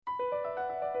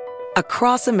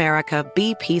Across America,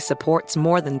 BP supports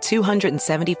more than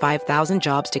 275,000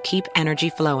 jobs to keep energy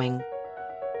flowing.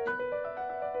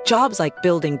 Jobs like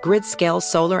building grid-scale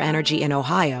solar energy in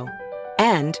Ohio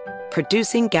and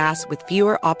producing gas with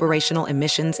fewer operational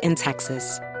emissions in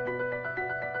Texas.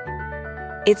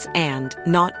 It's and,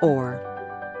 not or.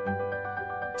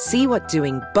 See what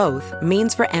doing both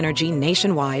means for energy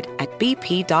nationwide at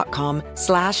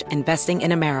bp.com/investing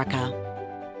in America.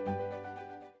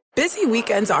 Busy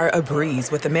weekends are a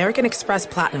breeze with American Express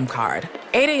Platinum Card.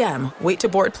 8 a.m., wait to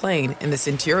board plane in the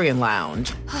Centurion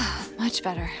Lounge. Much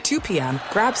better. 2 p.m.,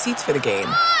 grab seats for the game.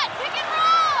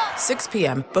 6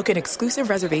 p.m., book an exclusive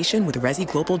reservation with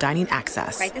Resy Global Dining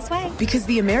Access. Right this way. Because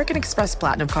the American Express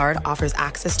Platinum Card offers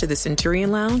access to the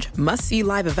Centurion Lounge, must-see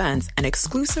live events, and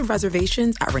exclusive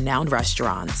reservations at renowned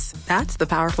restaurants. That's the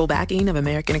powerful backing of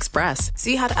American Express.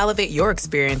 See how to elevate your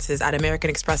experiences at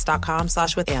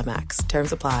americanexpress.com/withAmex.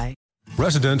 Terms apply.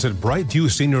 Residents at Brightview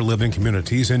Senior Living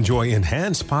Communities enjoy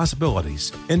enhanced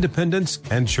possibilities, independence,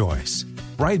 and choice.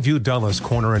 Brightview Dulles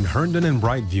Corner in Herndon and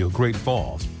Brightview, Great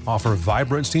Falls, offer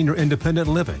vibrant senior independent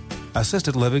living,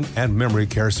 assisted living, and memory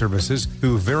care services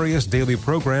through various daily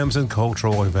programs and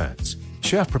cultural events.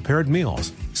 Chef-prepared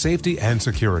meals, safety and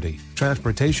security,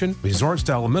 transportation,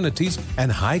 resort-style amenities,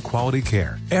 and high-quality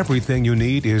care. Everything you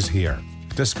need is here.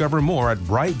 Discover more at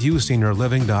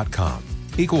brightviewseniorliving.com.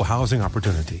 Equal housing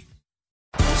opportunity.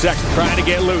 Sexton trying to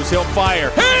get loose. He'll fire.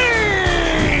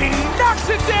 Hey! Knocks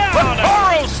it down.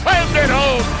 Burrow slammed it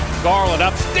home. Garland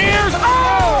upstairs.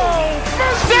 Oh!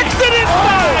 Sexton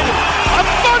inside. A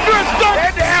thunderous dunk.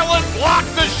 And Allen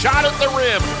blocked the shot at the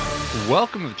rim.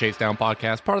 Welcome to the Chase Down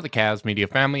Podcast, part of the Cavs Media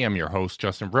family. I'm your host,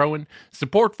 Justin Rowan.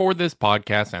 Support for this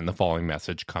podcast and the following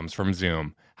message comes from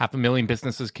Zoom. 500,000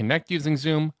 businesses connect using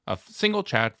Zoom, a single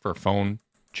chat for phone,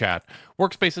 chat,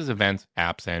 workspaces, events,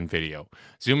 apps, and video.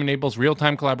 Zoom enables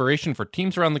real-time collaboration for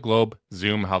teams around the globe.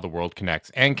 Zoom, how the world connects.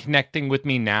 And connecting with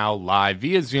me now live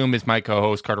via Zoom is my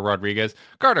co-host, Carter Rodriguez.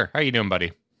 Carter, how you doing,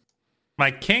 buddy?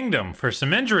 My kingdom for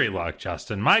some injury luck,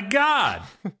 Justin. My God.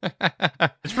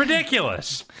 It's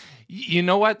ridiculous. You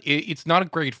know what? It's not a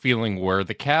great feeling where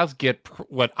the Cavs get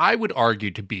what I would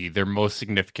argue to be their most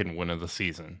significant win of the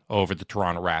season over the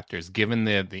Toronto Raptors, given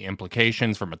the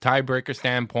implications from a tiebreaker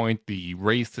standpoint, the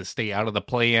race to stay out of the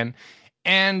play-in.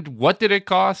 And what did it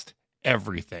cost?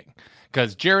 Everything.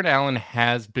 Because Jarrett Allen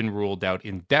has been ruled out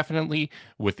indefinitely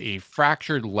with a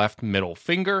fractured left middle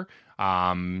finger.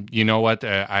 You know what?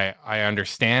 I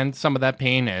understand some of that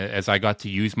pain as I got to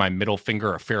use my middle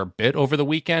finger a fair bit over the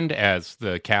weekend as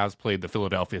the Cavs played the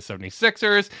Philadelphia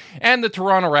 76ers and the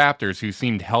Toronto Raptors, who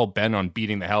seemed hell-bent on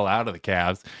beating the hell out of the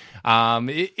Cavs.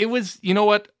 It was, you know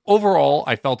what? Overall,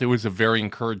 I felt it was a very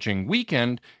encouraging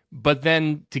weekend, but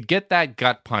then to get that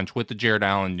gut punch with the Jarrett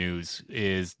Allen news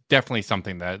is definitely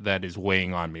something that is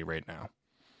weighing on me right now.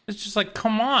 It's just like,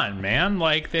 come on, man.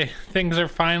 Like, things are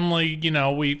finally,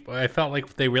 I felt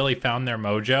like they really found their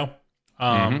mojo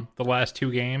the last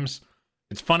two games.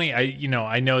 It's funny,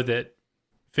 I know that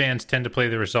fans tend to play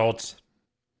the results,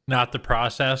 not the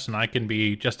process, and I can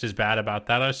be just as bad about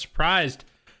that. I was surprised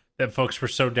that folks were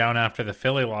so down after the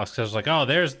Philly loss, because I was like, oh,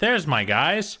 there's my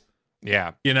guys.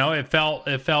 Yeah. It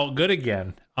felt good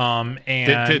again. And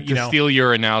to steal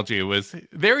your analogy, it was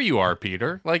there you are,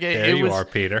 Peter. Like there you are,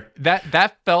 Peter.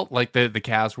 That felt like the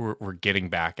Cavs were getting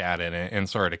back at it, and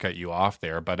sorry to cut you off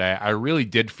there, but I really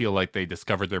did feel like they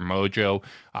discovered their mojo,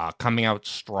 coming out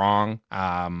strong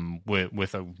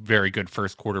with a very good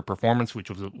first quarter performance, which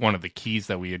was one of the keys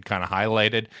that we had kind of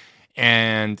highlighted.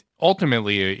 And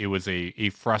ultimately, it was a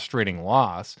frustrating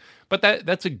loss. But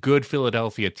that's a good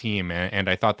Philadelphia team, and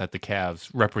I thought that the Cavs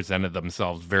represented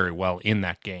themselves very well in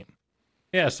that game.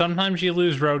 Yeah, sometimes you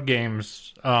lose road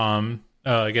games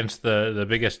against the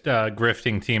biggest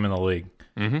grifting team in the league.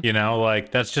 Mm-hmm.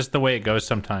 That's just the way it goes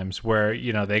sometimes. Where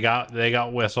they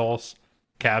got whistles.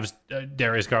 Cavs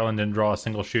Darius Garland didn't draw a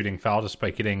single shooting foul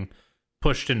despite getting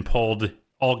pushed and pulled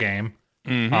all game.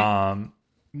 Mm-hmm.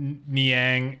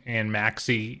 Niang and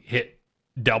Maxey hit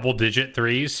double-digit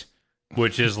threes,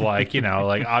 which is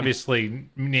obviously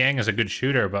Niang is a good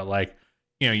shooter, but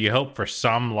you hope for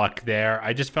some luck there.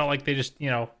 I just felt like they just,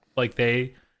 and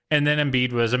then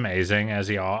Embiid was amazing, as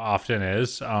he often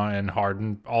is, and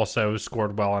Harden also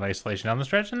scored well in isolation down the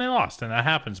stretch, and they lost, and that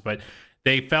happens, but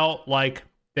they felt like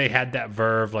they had that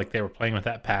verve, like they were playing with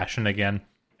that passion again.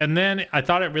 And then I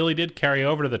thought it really did carry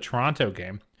over to the Toronto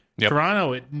game. Yep.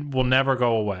 Toronto, it will never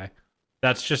go away.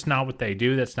 That's just not what they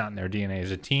do. That's not in their DNA as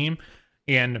a team.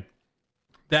 And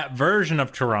that version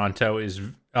of Toronto is,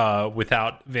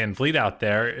 without Van Vliet out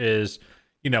there, is,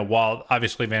 while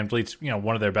obviously Van Vliet's,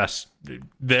 one of their best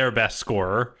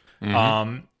scorer,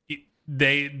 mm-hmm.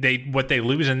 what they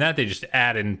lose in that, they just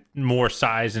add in more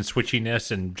size and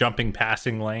switchiness and jumping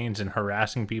passing lanes and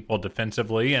harassing people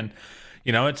defensively. And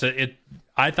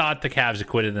I thought the Cavs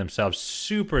acquitted themselves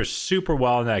super, super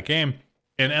well in that game.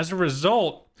 And as a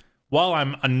result, while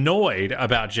I'm annoyed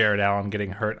about Jared Allen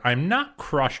getting hurt, I'm not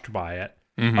crushed by it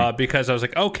because I was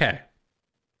like, okay,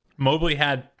 Mobley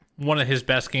had one of his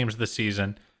best games of the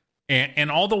season,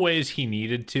 and all the ways he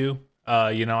needed to.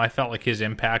 I felt like his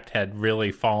impact had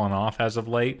really fallen off as of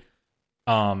late.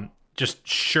 Just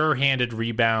sure-handed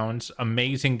rebounds,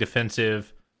 amazing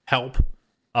defensive help,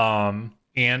 and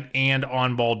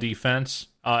on-ball defense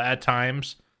at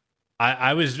times.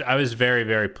 I was very,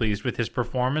 very pleased with his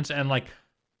performance, and like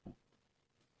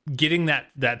getting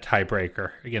that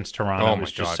tiebreaker against Toronto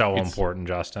was just so important,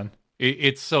 Justin.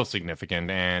 It's so significant,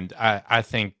 and I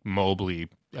think Mobley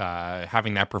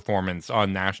having that performance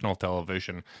on national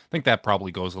television, I think that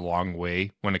probably goes a long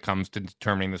way when it comes to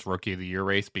determining this Rookie of the Year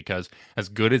race, because as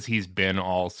good as he's been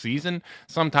all season,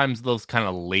 sometimes those kind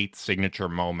of late signature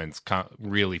moments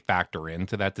really factor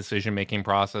into that decision-making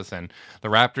process. And the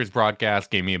Raptors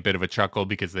broadcast gave me a bit of a chuckle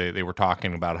because they were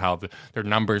talking about how their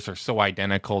numbers are so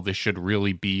identical. This should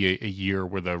really be a year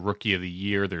where the Rookie of the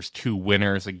Year, there's 2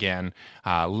 winners again.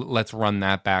 Let's run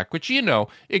that back, which,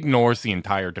 ignores the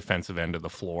entire defensive end of the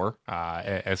floor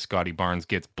as Scotty Barnes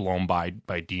gets blown by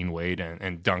Dean Wade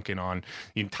and Duncan on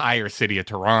the entire city of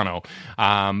Toronto.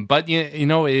 But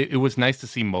it was nice to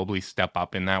see Mobley step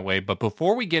up in that way. But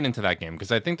before we get into that game,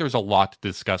 because I think there's a lot to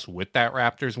discuss with that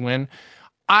Raptors win,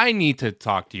 I need to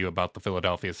talk to you about the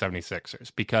Philadelphia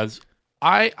 76ers, because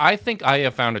I think I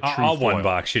have found a true I'll foil.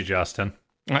 one-box you, Justin.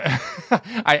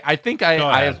 I think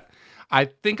I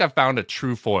think I found a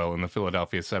true foil in the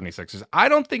Philadelphia 76ers. I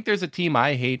don't think there's a team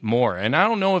I hate more, and I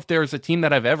don't know if there's a team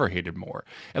that I've ever hated more.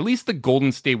 At least the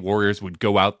Golden State Warriors would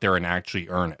go out there and actually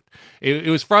earn it. It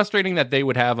was frustrating that they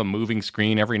would have a moving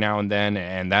screen every now and then,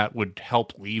 and that would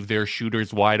help leave their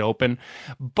shooters wide open.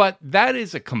 But that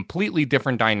is a completely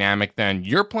different dynamic than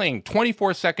you're playing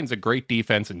 24 seconds of great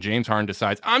defense, and James Harden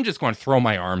decides, I'm just going to throw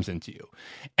my arms into you.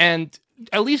 And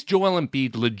at least Joel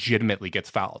Embiid legitimately gets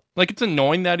fouled. Like, it's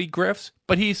annoying that he grifts,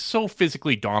 but he's so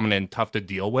physically dominant and tough to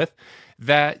deal with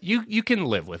that you can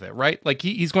live with it, right? Like,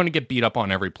 he's going to get beat up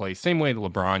on every play, same way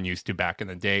LeBron used to back in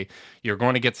the day. You're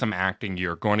going to get some acting,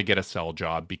 you're going to get a sell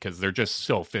job because they're just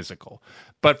so physical.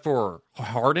 But for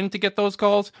Harden to get those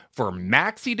calls, for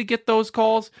Maxey to get those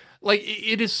calls, like,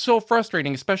 it is so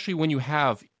frustrating, especially when you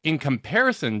have, in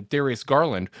comparison, Darius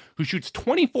Garland, who shoots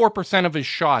 24% of his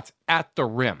shots at the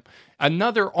rim.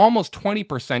 Another almost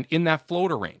 20% in that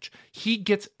floater range. He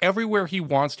gets everywhere he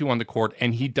wants to on the court,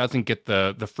 and he doesn't get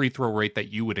the free throw rate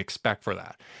that you would expect for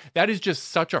that. That is just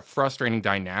such a frustrating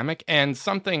dynamic, and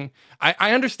something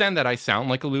I understand that I sound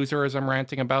like a loser as I'm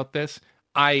ranting about this.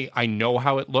 I know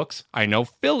how it looks. I know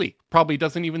Philly probably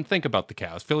doesn't even think about the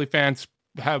Cavs. Philly fans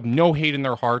have no hate in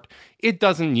their heart. It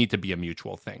doesn't need to be a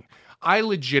mutual thing. I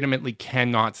legitimately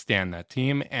cannot stand that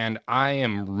team, and I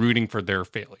am rooting for their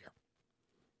failure.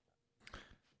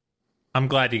 I'm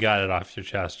glad you got it off your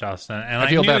chest, Justin. And I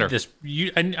feel knew better.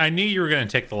 I knew you were going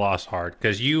to take the loss hard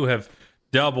because you have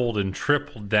doubled and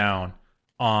tripled down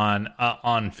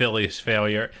on Philly's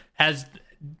failure.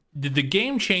 Did the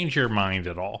game change your mind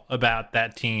at all about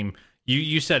that team?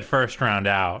 You said first round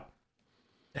out.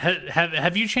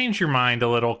 Have you changed your mind a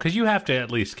little? Because you have to at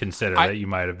least consider that you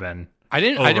might have been. I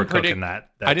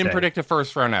didn't predict a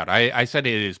first round out. I said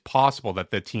it is possible that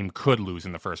the team could lose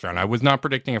in the first round. I was not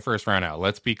predicting a first round out.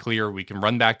 Let's be clear. We can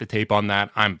run back the tape on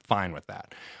that. I'm fine with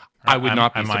that. I would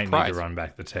not be surprised. I might need to run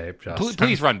back the tape.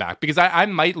 Please run back, because I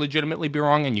might legitimately be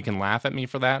wrong, and you can laugh at me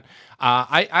for that.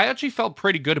 I actually felt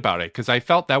pretty good about it, because I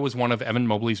felt that was one of Evan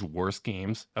Mobley's worst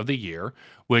games of the year,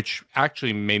 which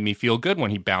actually made me feel good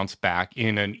when he bounced back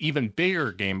in an even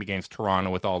bigger game against Toronto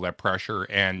with all that pressure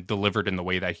and delivered in the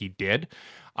way that he did.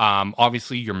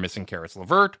 Obviously, you're missing Karis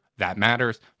LeVert. That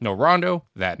matters. No Rondo.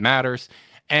 That matters.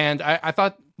 And I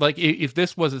thought, like, if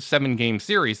this was a 7-game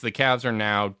series, the Cavs are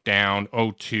now down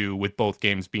 0-2 with both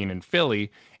games being in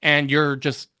Philly, and you're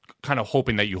just kind of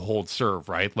hoping that you hold serve,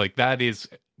 right? Like, that is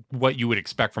what you would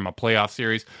expect from a playoff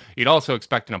series. You'd also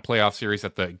expect in a playoff series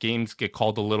that the games get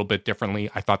called a little bit differently.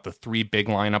 I thought the 3 big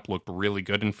lineup looked really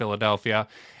good in Philadelphia.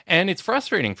 And it's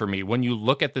frustrating for me when you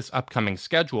look at this upcoming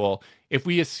schedule. If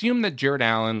we assume that Jared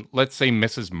Allen, let's say,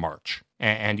 misses March,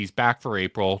 and he's back for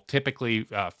April, typically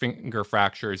finger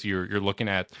fractures, you're looking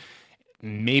at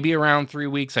maybe around 3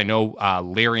 weeks. I know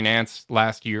Larry Nance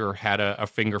last year had a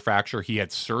finger fracture. He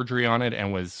had surgery on it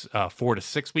and was 4 to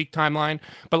 6 week timeline.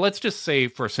 But let's just say,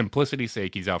 for simplicity's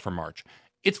sake, he's out for March.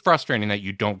 it's frustrating that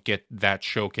you don't get that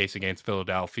showcase against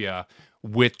Philadelphia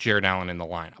with Jared Allen in the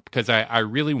lineup, because I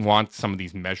really want some of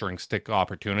these measuring stick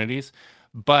opportunities.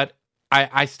 But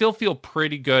I still feel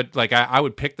pretty good. Like, I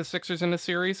would pick the Sixers in the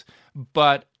series,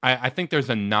 but I think there's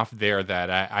enough there that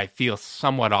I feel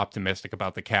somewhat optimistic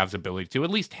about the Cavs' ability to at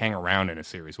least hang around in a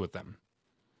series with them.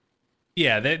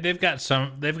 Yeah, they've got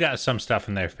some stuff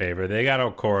in their favor. They got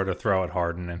Okoro to throw at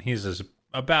Harden, and he's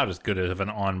about as good of an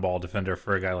on-ball defender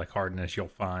for a guy like Harden as you'll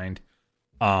find.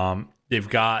 They've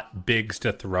got bigs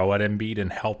to throw at Embiid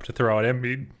and help to throw at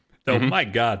Embiid. Though, my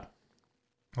God,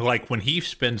 like when he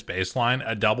spins baseline,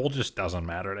 a double just doesn't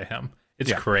matter to him.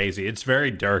 It's crazy. It's very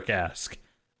Dirk-esque.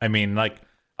 I mean, like,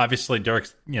 obviously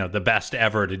Dirk's, the best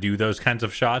ever to do those kinds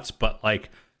of shots, but like,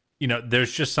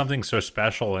 there's just something so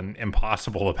special and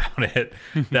impossible about it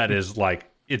that is like,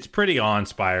 it's pretty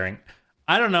awe-inspiring.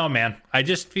 I don't know, man. I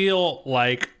just feel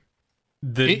like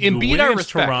Embiid I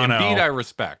respect. Toronto, Embiid I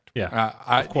respect. Yeah,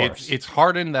 of course. It's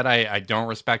Harden that I don't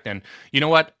respect. And you know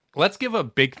what? Let's give a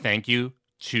big thank you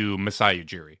to Masai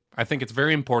Ujiri. I think it's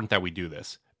very important that we do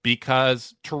this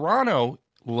because Toronto,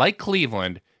 like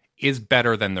Cleveland, is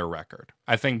better than their record.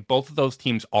 I think both of those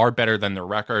teams are better than their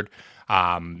record.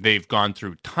 They've gone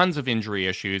through tons of injury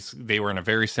issues. They were in a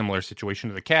very similar situation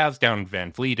to the Cavs, down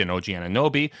Van Vliet and OG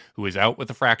Anunoby, who is out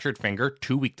with a fractured finger.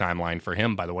 2-week timeline for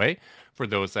him, by the way, for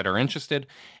those that are interested.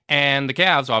 And the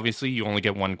Cavs, obviously, you only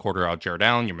get one quarter out Jared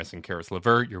Allen. You're missing Karis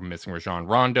LeVert. You're missing Rajon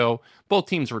Rondo. Both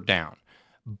teams were down.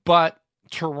 But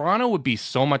Toronto would be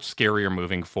so much scarier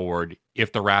moving forward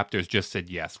if the Raptors just said,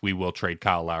 yes, we will trade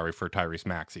Kyle Lowry for Tyrese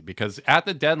Maxey. Because at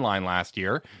the deadline last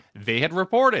year, they had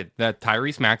reported that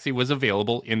Tyrese Maxey was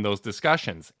available in those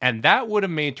discussions. And that would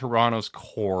have made Toronto's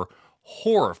core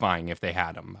horrifying if they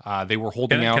had him. They were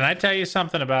holding out. Can I tell you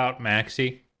something about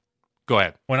Maxey? Go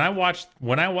ahead. When I watched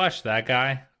that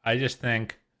guy, I just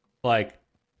think, like,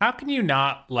 how can you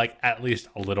not, like, at least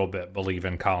a little bit believe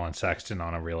in Colin Sexton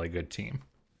on a really good team?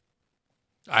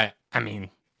 I mean,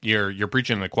 you're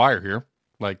preaching to the choir here.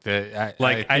 Like I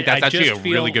think that's actually a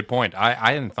really good point.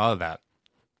 I hadn't thought of that.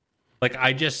 Like,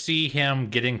 I just see him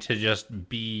getting to just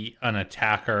be an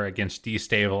attacker against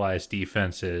destabilized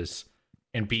defenses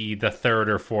and be the third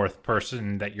or fourth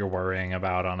person that you're worrying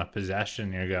about on a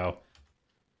possession. You go,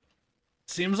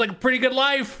 seems like a pretty good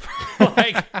life.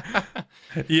 Like,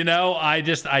 I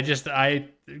just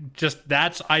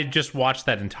watched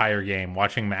that entire game,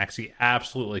 watching Maxey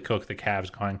absolutely cook the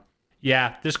Cavs, going,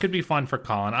 yeah, this could be fun for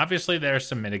Colin. Obviously, there are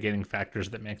some mitigating factors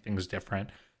that make things different.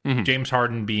 Mm-hmm. James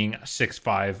Harden being a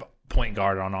 6'5" point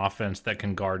guard on offense that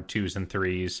can guard 2s and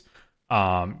 3s,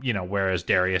 whereas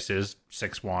Darius is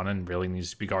 6'1" and really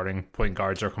needs to be guarding point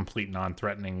guards or complete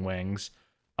non-threatening wings.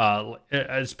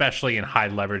 Especially in high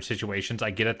leverage situations.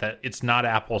 I get it that it's not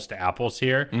apples to apples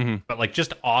here, but like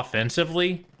just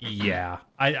offensively, yeah,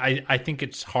 I think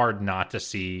it's hard not to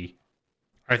see.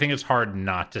 I think it's hard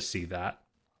not to see that.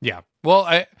 Yeah.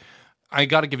 Well, I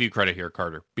got to give you credit here,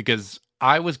 Carter, because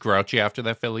I was grouchy after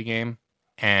that Philly game,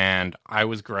 and I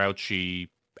was grouchy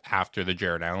after the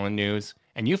Jared Allen news.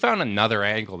 And you found another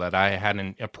angle that I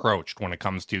hadn't approached when it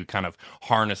comes to kind of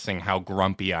harnessing how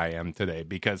grumpy I am today,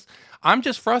 because I'm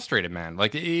just frustrated, man.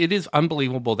 Like, it is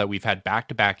unbelievable that we've had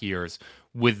back-to-back years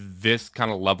with this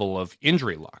kind of level of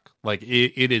injury luck. Like,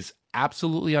 it is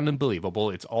absolutely unbelievable.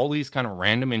 It's all these kind of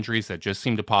random injuries that just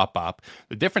seem to pop up.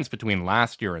 The difference between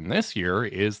last year and this year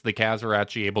is the Cavs are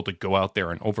actually able to go out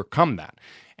there and overcome that.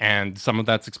 And some of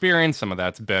that's experience, some of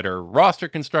that's better roster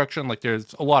construction. Like,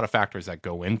 there's a lot of factors that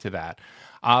go into that.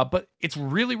 But it's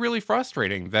really, really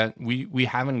frustrating that we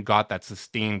haven't got that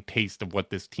sustained taste of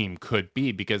what this team could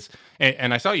be, because,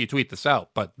 and I saw you tweet this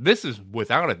out, but this is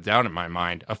without a doubt in my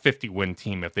mind a 50-win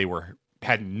team if they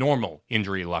had normal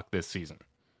injury luck this season.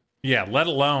 Yeah, let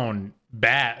alone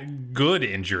good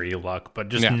injury luck, but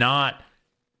just not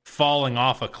falling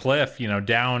off a cliff,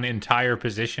 down entire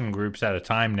position groups at a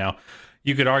time. Now,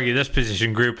 you could argue this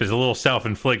position group is a little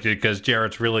self-inflicted because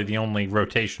Jarrett's really the only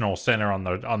rotational center on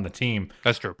the team.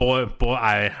 That's true. Boy,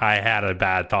 I had a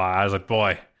bad thought. I was like,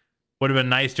 boy, would have been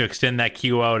nice to extend that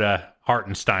QO to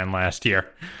Hartenstein last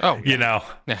year. Oh, yeah.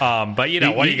 But what are you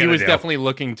going to do? He was definitely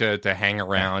looking to hang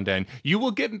around, and you will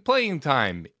get playing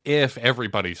time if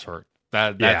everybody's hurt.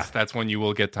 That's when you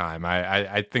will get time.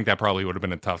 I think that probably would have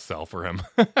been a tough sell for him.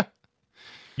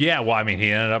 Yeah, well, I mean,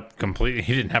 he ended up he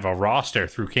didn't have a roster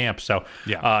through camp. So,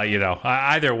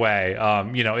 either way,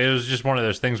 it was just one of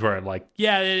those things where, like,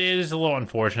 yeah, it is a little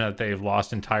unfortunate that they've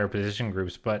lost entire position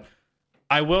groups. But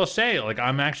I will say, like,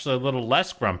 I'm actually a little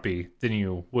less grumpy than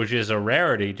you, which is a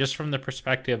rarity, just from the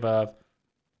perspective of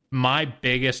my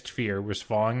biggest fear was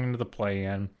falling into the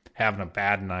play-in, having a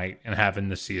bad night, and having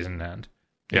the season end.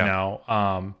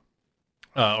 or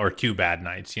 2 bad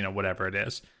nights, whatever it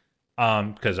is.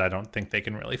 Because I don't think they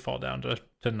can really fall down to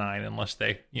 9 unless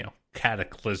they,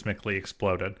 cataclysmically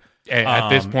exploded. At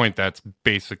this point, that's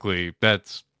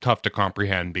tough to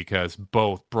comprehend because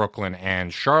both Brooklyn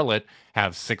and Charlotte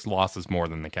have 6 losses more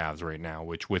than the Cavs right now,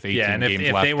 which with 18 games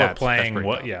if left, they were playing,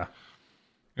 yeah.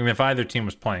 I mean, if either team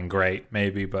was playing great,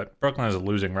 maybe, but Brooklyn has a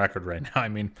losing record right now. I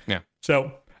mean, yeah.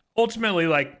 So ultimately,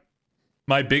 like,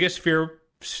 my biggest fear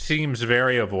seems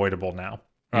very avoidable now,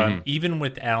 even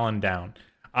with Allen down.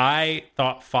 I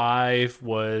thought 5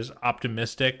 was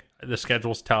optimistic. The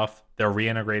schedule's tough. They're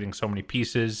reintegrating so many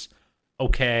pieces.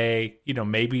 Okay,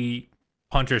 maybe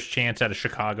puncher's chance at a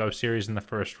Chicago series in the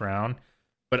first round.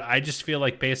 But I just feel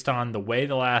like based on the way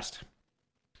the last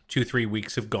 2-3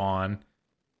 weeks have gone,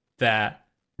 that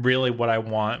really what I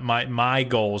want, my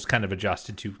goals kind of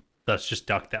adjusted to, let's just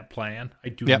duck that play-in. I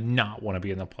do not want to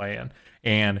be in the play-in.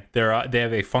 And they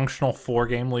have a functional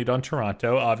 4-game lead on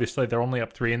Toronto. Obviously, they're only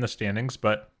up 3 in the standings,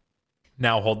 but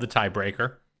now hold the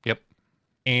tiebreaker. Yep.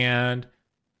 And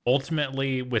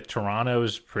ultimately, with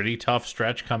Toronto's pretty tough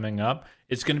stretch coming up,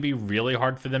 it's going to be really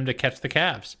hard for them to catch the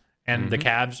Cavs. And the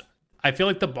Cavs, I feel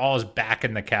like the ball is back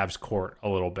in the Cavs' court a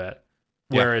little bit,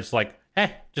 where it's like,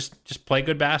 hey, just play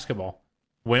good basketball.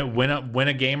 Win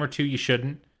a game or two you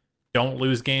shouldn't. Don't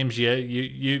lose games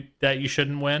you that you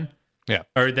shouldn't win. Yeah.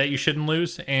 Or that you shouldn't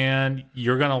lose, and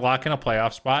you're going to lock in a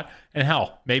playoff spot. And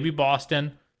hell, maybe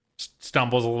Boston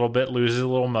stumbles a little bit, loses a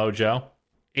little mojo,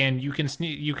 and you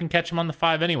can catch them on the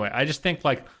 5 anyway. I just think,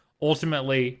 like,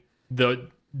 ultimately the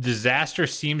disaster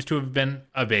seems to have been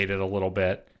abated a little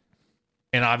bit.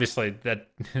 And obviously that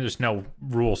there's no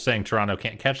rule saying Toronto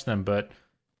can't catch them, but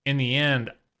in the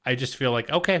end, I just feel like,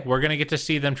 okay, we're going to get to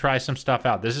see them try some stuff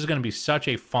out. This is going to be such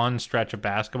a fun stretch of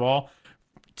basketball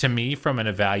to me from an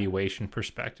evaluation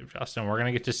perspective, Justin. We're going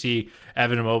to get to see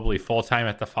Evan Mobley full-time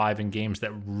at the 5 in games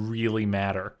that really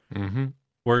matter. Mm-hmm.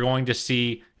 We're going to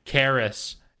see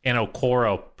Karras and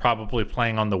Okoro probably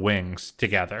playing on the wings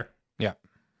together. Yeah.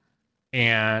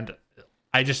 And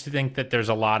I just think that there's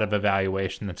a lot of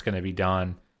evaluation that's going to be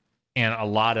done and a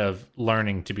lot of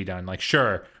learning to be done. Like,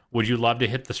 sure, would you love to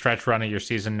hit the stretch run of your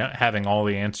season having all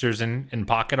the answers in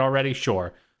pocket already?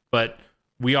 Sure. But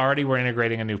we already were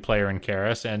integrating a new player in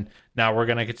Karras, and now we're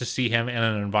going to get to see him in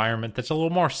an environment that's a little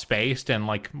more spaced. And,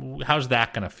 like, how's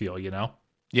that going to feel,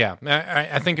 Yeah,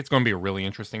 I think it's going to be a really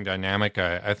interesting dynamic.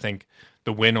 I think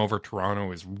the win over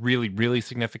Toronto is really, really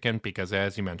significant because,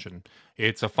 as you mentioned,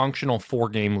 it's a functional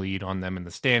 4-game lead on them in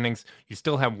the standings. You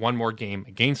still have one more game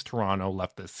against Toronto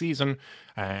left this season,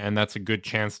 and that's a good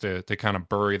chance to kind of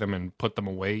bury them and put them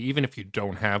away, even if you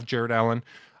don't have Jared Allen.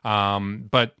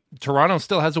 But Toronto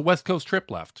still has a West Coast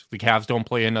trip left. The Cavs don't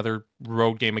play another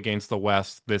road game against the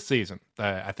West this season.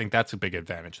 I think that's a big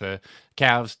advantage. The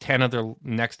Cavs, 10 of their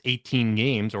next 18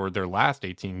 games, or their last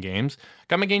 18 games,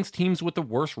 come against teams with the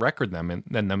worse record than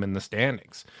them in the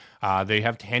standings. They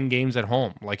have 10 games at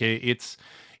home. Like, it's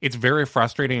very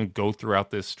frustrating to go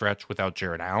throughout this stretch without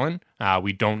Jared Allen.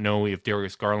 We don't know if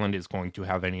Darius Garland is going to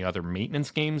have any other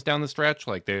maintenance games down the stretch.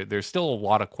 Like, there's still a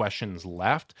lot of questions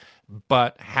left,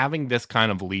 but having this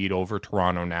kind of lead over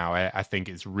Toronto now, I think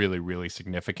is really, really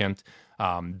significant.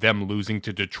 Them losing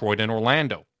to Detroit and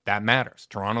Orlando, that matters.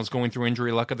 Toronto's going through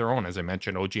injury luck of their own. As I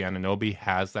mentioned, OG Anunoby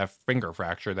has that finger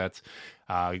fracture that's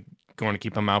going to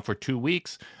keep him out for 2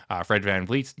 weeks. Fred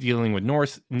VanVleet's dealing with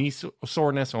knee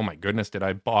soreness. Oh my goodness, did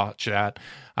I botch that?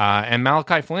 And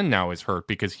Malachi Flynn now is hurt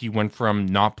because he went from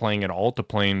not playing at all to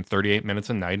playing 38 minutes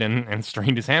a night and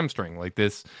strained his hamstring. Like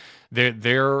this,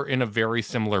 they're in a very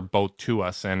similar boat to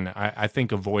us, and I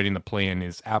think avoiding the play-in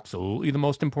is absolutely the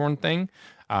most important thing.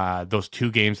 Those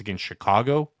 2 games against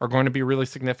Chicago are going to be really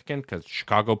significant because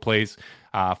Chicago plays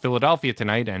Philadelphia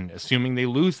tonight, and assuming they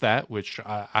lose that, which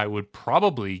I would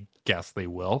probably guess they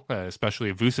will,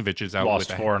 especially if Vucevic is out.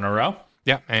 Lost 4 in a row.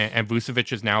 Yeah, and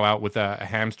Vucevic is now out with a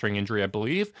hamstring injury, I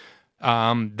believe.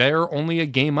 They're only a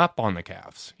game up on the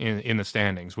Cavs in the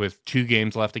standings with 2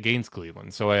 games left against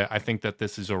Cleveland. So I think that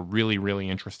this is a really, really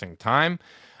interesting time.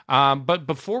 But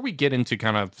before we get into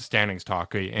kind of standings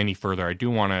talk any further, I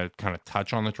do want to kind of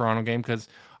touch on the Toronto game because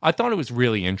I thought it was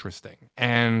really interesting.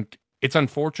 And it's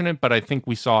unfortunate, but I think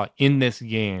we saw in this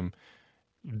game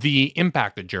the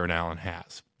impact that Jared Allen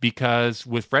has. Because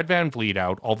with Fred VanVleet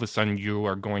out, all of a sudden you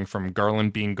are going from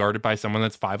Garland being guarded by someone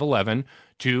that's 5'11"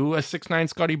 to a 6'9"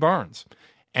 Scotty Barnes.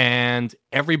 And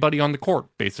everybody on the court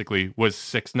basically was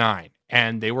 6'9".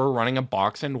 And they were running a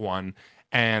box and one.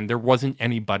 And there wasn't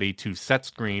anybody to set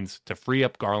screens, to free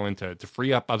up Garland, to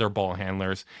free up other ball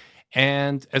handlers.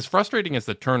 And as frustrating as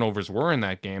the turnovers were in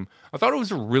that game, I thought it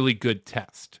was a really good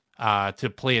test to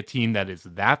play a team that is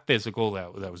that physical,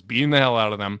 that was beating the hell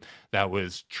out of them, that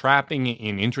was trapping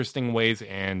in interesting ways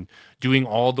and doing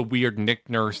all the weird Nick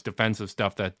Nurse defensive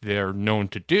stuff that they're known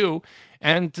to do.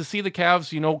 And to see the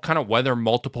Cavs, kind of weather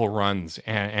multiple runs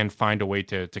and find a way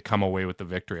to come away with the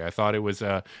victory. I thought it was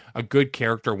a good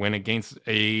character win against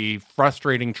a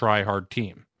frustrating try-hard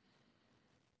team.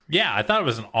 Yeah, I thought it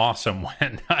was an awesome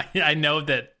win. I know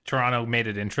that Toronto made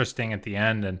it interesting at the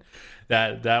end, and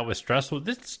that was stressful.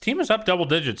 This team was up double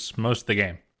digits most of the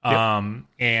game. Yep.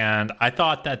 And I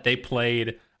thought that they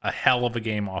played a hell of a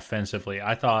game offensively.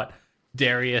 I thought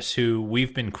Darius, who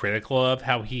we've been critical of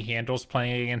how he handles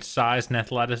playing against size and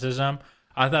athleticism,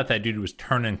 I thought that dude was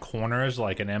turning corners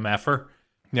like an MFer.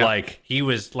 Yep. He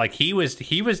was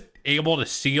able to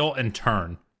seal and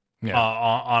turn. Yeah.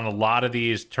 On a lot of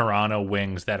these Toronto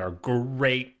wings that are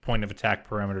great point of attack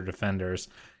perimeter defenders.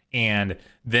 And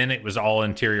then it was all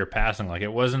interior passing. Like,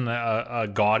 it wasn't a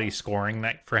gaudy scoring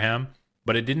night for him,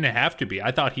 but it didn't have to be. I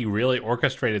thought he really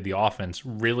orchestrated the offense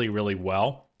really, really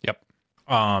well. Yep.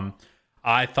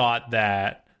 I thought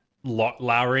that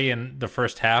Lowry in the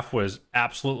first half was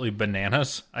absolutely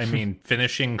bananas. I mean,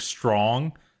 finishing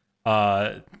strong,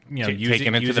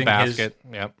 taking it to the basket.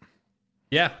 Yep.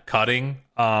 Yeah, cutting.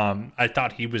 I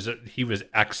thought he was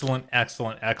excellent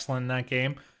in that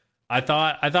game. I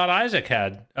thought Isaac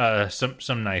had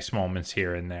some nice moments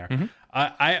here and there. Mm-hmm.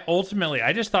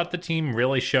 I just thought the team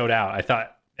really showed out. I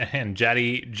thought, and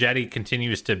Jetty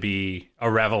continues to be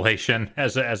a revelation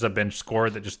as a bench scorer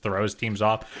that just throws teams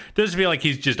off. Does feel like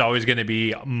he's just always going to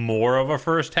be more of a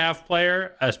first half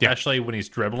player, especially when he's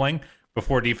dribbling.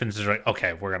 Before defenses are like,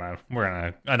 okay, we're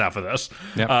gonna enough of this.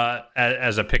 Yep.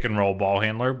 As a pick and roll ball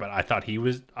handler, but I thought he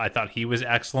was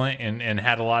excellent and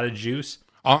had a lot of juice.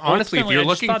 Honestly, if you're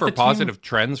looking for positive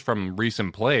trends from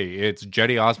recent play, it's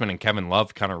Jetty Osman and Kevin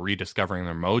Love kind of rediscovering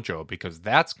their mojo, because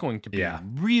that's going to be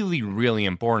really, really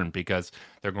important, because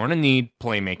they're going to need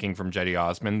playmaking from Jetty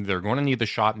Osman. They're going to need the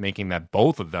shot making that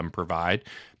both of them provide,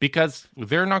 because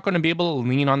they're not going to be able to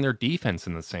lean on their defense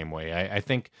in the same way. I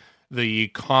think the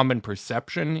common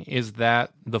perception is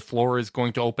that the floor is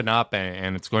going to open up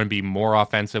and it's going to be more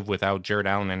offensive without Jared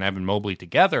Allen and Evan Mobley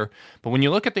together. But when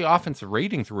you look at the offensive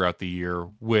rating throughout the year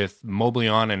with Mobley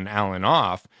on and Allen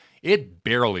off, it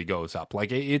barely goes up.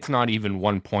 Like, it's not even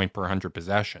 1 point per 100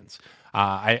 possessions.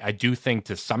 I do think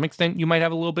to some extent you might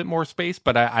have a little bit more space,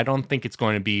 but I don't think it's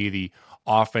going to be the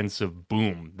offensive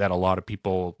boom that a lot of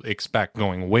people expect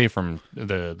going away from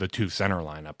the two center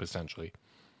lineup, essentially.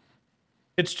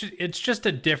 It's just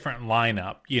a different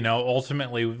lineup,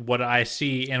 ultimately what I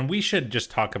see, and we should just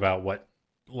talk about what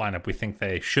lineup we think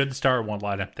they should start, what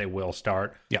lineup they will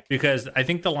start. Yeah. Because I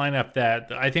think the lineup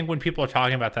I think when people are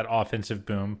talking about that offensive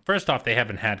boom, first off, they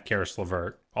haven't had Karis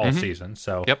LeVert all season.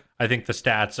 So I think the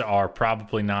stats are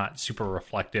probably not super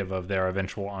reflective of their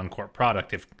eventual on-court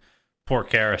product if poor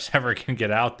Karis ever can get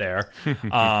out there.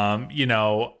 But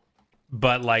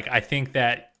I think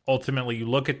that ultimately you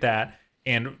look at that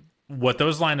and what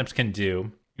those lineups can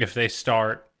do if they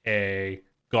start a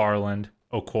Garland,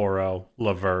 Okoro,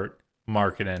 LeVert,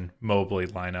 Markkanen, Mobley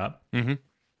lineup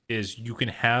is you can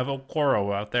have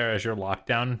Okoro out there as your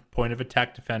lockdown point of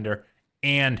attack defender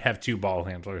and have two ball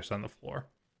handlers on the floor.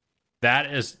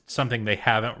 That is something they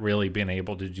haven't really been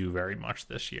able to do very much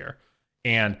this year.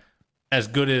 And as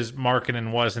good as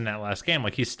Markkanen was in that last game,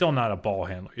 he's still not a ball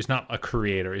handler. He's not a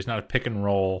creator. He's not a pick and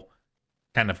roll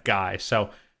kind of guy. So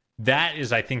that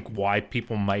is, I think, why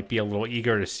people might be a little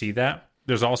eager to see that.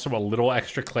 There's also a little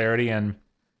extra clarity in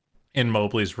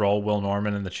Mobley's role. Will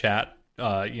Norman in the chat,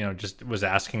 just was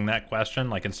asking that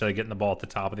question. Instead of getting the ball at the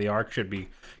top of the arc, should be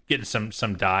getting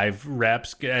some dive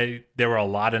reps. There were a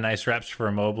lot of nice reps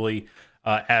for Mobley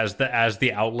as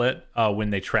the outlet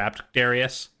when they trapped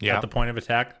Darius at the point of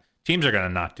attack. Teams are going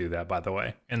to not do that, by the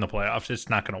way, in the playoffs. It's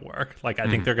not going to work. I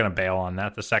think they're going to bail on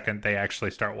that the second they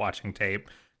actually start watching tape.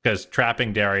 Because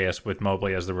trapping Darius with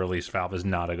Mobley as the release valve is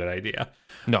not a good idea.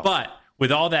 No. But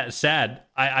with all that said,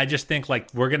 I just think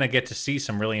we're gonna get to see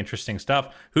some really interesting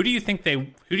stuff. Who do you think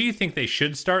they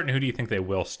should start, and who do you think they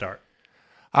will start?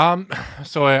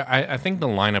 So I think the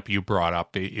lineup you brought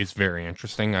up is very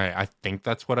interesting. I think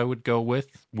that's what I would go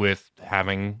with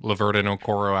having LeVert and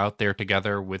Okoro out there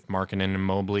together with Markkanen and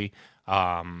Mobley.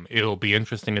 It'll be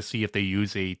interesting to see if they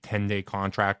use a 10-day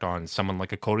contract on someone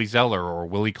like a Cody Zeller or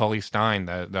Willie Cauley-Stein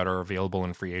that are available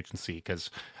in free agency, because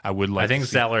I think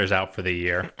Zeller's out for the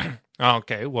year.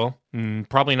 Okay, well,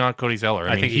 probably not Cody Zeller.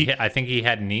 I think he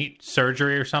had knee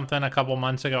surgery or something a couple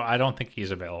months ago. I don't think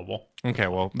he's available. Okay,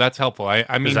 well, that's helpful.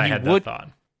 I mean,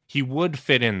 he would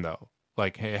fit in though.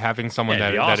 Like having someone Yeah,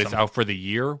 it'd that be is awesome. out for the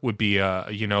year would be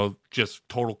just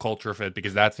total culture fit,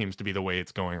 because that seems to be the way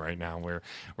it's going right now. We're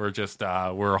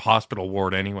a hospital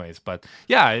ward anyways. But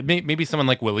yeah, maybe someone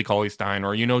like Willie Cauley-Stein,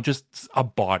 or just a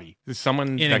body,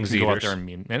 someone that Innings can go out eaters. there and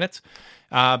mean minutes,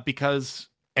 because.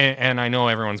 And I know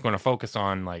everyone's going to focus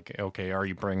on, like, okay, are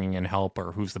you bringing in help,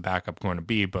 or who's the backup going to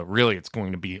be? But really, it's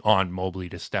going to be on Mobley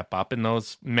to step up in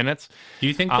those minutes. Do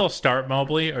you think they'll start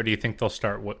Mobley, or do you think they'll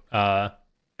start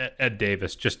Ed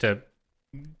Davis just to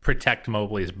protect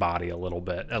Mobley's body a little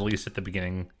bit, at least at the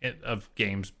beginning of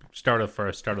games, start of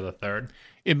first, start of the third?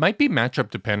 It might be matchup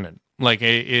dependent. Like,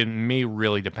 it may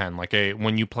really depend. Like,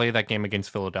 when you play that game against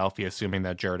Philadelphia, assuming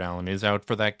that Jared Allen is out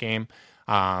for that game,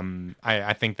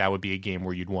 I think that would be a game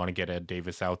where you'd want to get Ed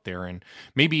Davis out there, and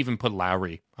maybe even put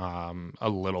Lowry a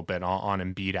little bit on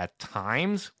Embiid at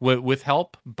times with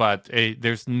help, but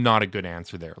there's not a good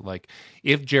answer there. Like,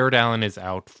 if Jared Allen is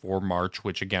out for March,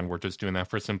 which again, we're just doing that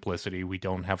for simplicity, we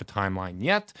don't have a timeline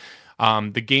yet.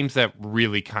 The games that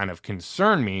really kind of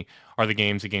concern me are the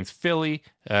games against Philly,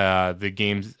 the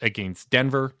games against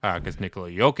Denver, because Nikola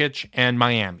Jokic, and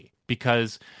Miami,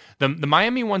 because the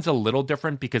Miami one's a little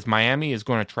different, because Miami is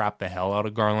going to trap the hell out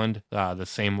of Garland the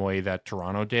same way that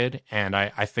Toronto did. And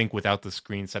I think without the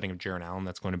screen setting of Jared Allen,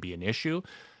 that's going to be an issue.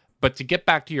 But to get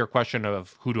back to your question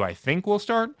of who do I think will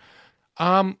start,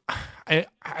 I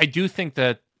do think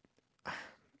that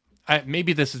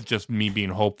maybe this is just me being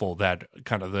hopeful that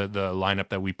kind of the lineup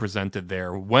that we presented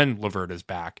there when LeVert is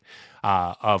back,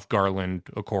 of Garland,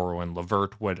 Okoro, and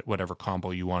LeVert, whatever combo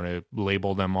you want to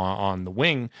label them on the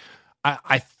wing,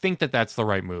 I think that that's the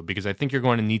right move, because I think you're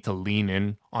going to need to lean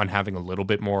in on having a little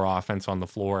bit more offense on the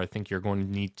floor. I think you're going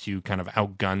to need to kind of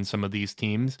outgun some of these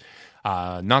teams.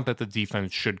 Not that the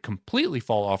defense should completely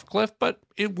fall off a cliff, but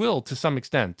it will to some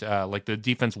extent. Like, the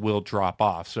defense will drop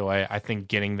off. So I think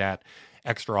getting that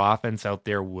extra offense out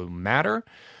there will matter.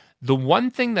 The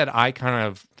one thing that I kind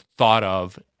of thought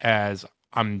of as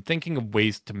I'm thinking of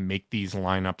ways to make these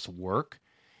lineups work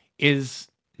is,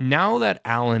 now that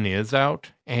Allen is out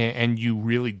and you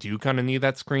really do kind of need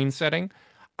that screen setting,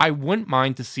 I wouldn't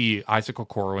mind to see Isaac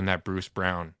Okoro in that Bruce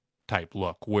Brown type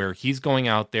look, where he's going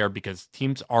out there because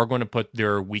teams are going to put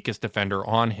their weakest defender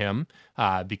on him,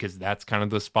 because that's kind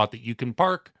of the spot that you can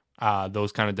park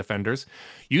those kind of defenders,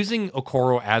 using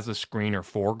Okoro as a screener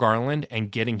for Garland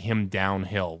and getting him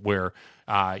downhill, where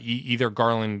either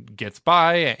Garland gets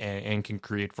by and can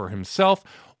create for himself,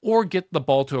 or get the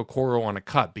ball to Okoro on a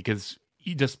cut, because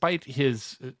despite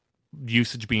his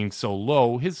usage being so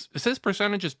low, his assist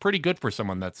percentage is pretty good for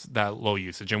someone that's that low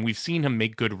usage. And we've seen him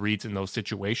make good reads in those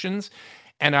situations.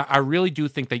 And I really do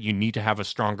think that you need to have a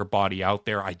stronger body out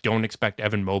there. I don't expect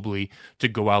Evan Mobley to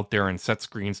go out there and set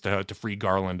screens to free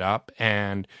Garland up.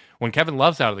 And when Kevin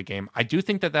Love's out of the game, I do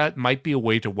think that that might be a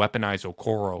way to weaponize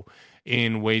Okoro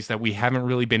in ways that we haven't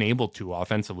really been able to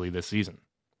offensively this season.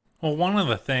 Well, one of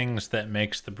the things that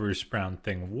makes the Bruce Brown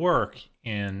thing work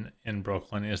in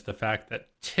Brooklyn is the fact that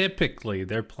typically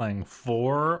they're playing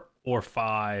 4 or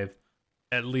 5,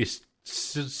 at least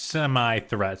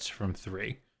semi-threats from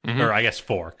 3. Mm-hmm. Or I guess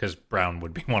 4, because Brown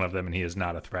would be one of them, and he is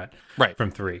not a threat from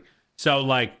 3. So,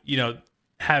 like,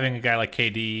 having a guy like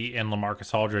KD and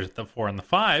LaMarcus Aldridge at the 4 and the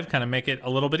 5 kind of make it a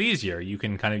little bit easier. You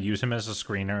can kind of use him as a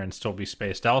screener and still be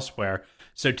spaced elsewhere.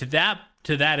 So to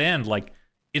that end, like,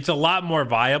 it's a lot more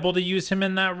viable to use him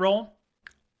in that role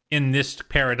in this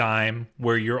paradigm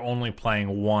where you're only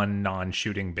playing one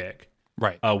non-shooting big.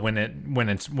 Right. When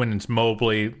it's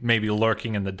Mobley maybe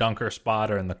lurking in the dunker spot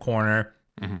or in the corner,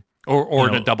 mm-hmm. or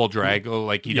in a double drag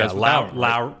like he does.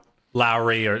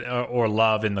 Lowry or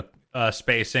Love in the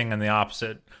spacing and the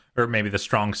opposite, or maybe the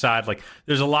strong side. Like,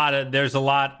 there's a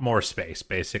lot more space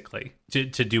basically to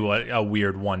do a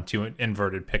weird 1-2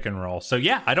 inverted pick and roll. So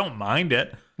yeah, I don't mind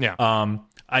it. Yeah.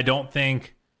 I don't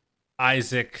think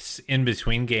Isaac's in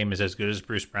between game is as good as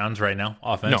Bruce Brown's right now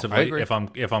offensively. No, I agree.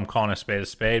 If I'm calling a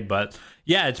spade, but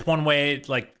yeah, it's one way.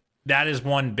 Like, that is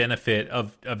one benefit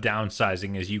of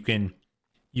downsizing, is you can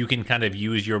kind of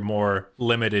use your more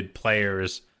limited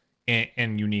players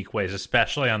in unique ways,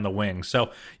 especially on the wing.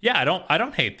 So yeah, I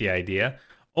don't hate the idea.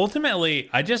 Ultimately,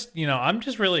 I'm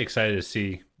just really excited to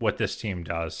see what this team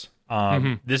does.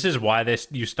 This is why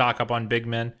you stock up on big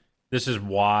men. This is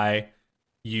why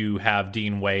you have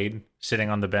Dean Wade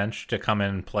sitting on the bench to come in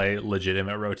and play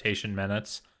legitimate rotation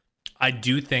minutes. I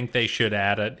do think they should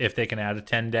if they can add a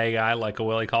 10-day guy like a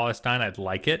Willie Cauley-Stein, I'd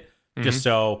like it. Mm-hmm. Just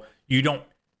so you don't,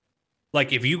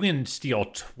 like, if you can steal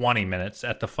 20 minutes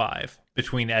at the 5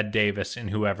 between Ed Davis and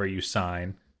whoever you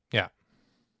sign. Yeah.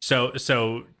 So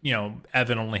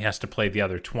Evan only has to play the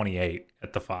other 28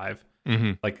 at the 5.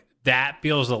 Mm-hmm. Like, that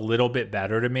feels a little bit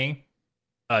better to me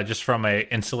just from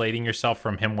insulating yourself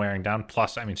from him wearing down.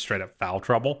 Plus, I mean, straight up foul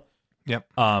trouble. Yep.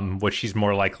 Which he's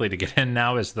more likely to get in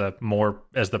now as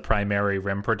the primary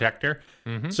rim protector.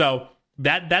 So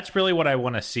that's really what I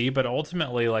want to see. But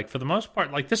ultimately, like, for the most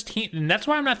part, like, this team, and that's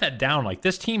why I'm not that down. Like,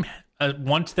 this team,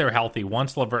 once they're healthy,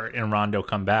 once LeVert and Rondo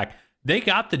come back, they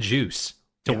got the juice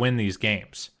to win these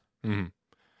games.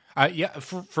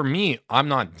 For me, I'm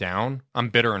not down. I'm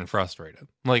bitter and frustrated.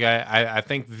 Like, I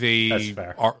think That's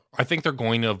fair. I think they're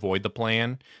going to avoid the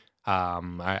plan.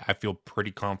 I feel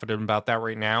pretty confident about that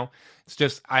right now. It's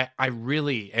just I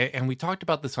really, and we talked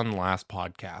about this on the last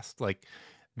podcast, like,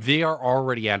 they are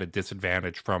already at a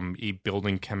disadvantage from a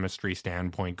building chemistry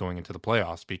standpoint going into the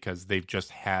playoffs because they've just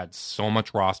had so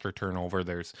much roster turnover.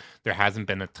 There hasn't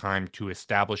been a time to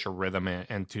establish a rhythm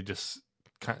and to just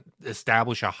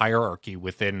establish a hierarchy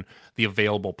within the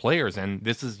available players, and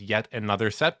this is yet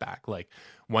another setback. Like,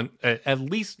 at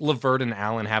least LeVert and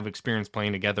Allen have experience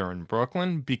playing together in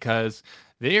Brooklyn because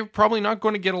they're probably not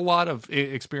going to get a lot of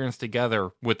experience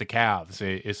together with the Cavs,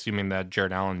 assuming that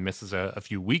Jared Allen misses a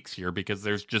few weeks here because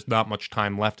there's just not much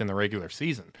time left in the regular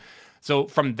season. So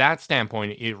from that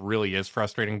standpoint, it really is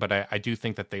frustrating, but I do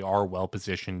think that they are well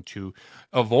positioned to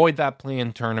avoid that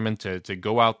play-in tournament, to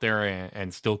go out there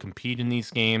and still compete in these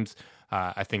games.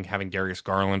 I think having Darius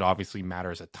Garland obviously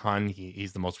matters a ton.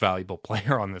 He's the most valuable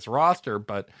player on this roster,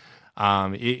 but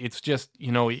it's just,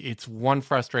 it's one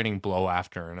frustrating blow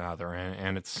after another.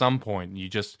 And at some point,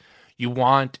 you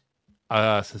want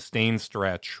a sustained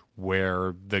stretch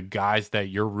where the guys that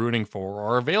you're rooting for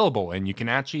are available and you can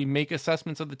actually make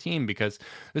assessments of the team, because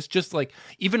it's just like,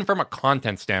 even from a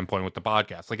content standpoint with the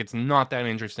podcast, like, it's not that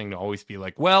interesting to always be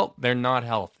like, well, they're not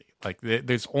healthy. Like,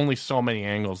 there's only so many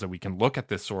angles that we can look at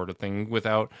this sort of thing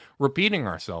without repeating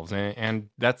ourselves. And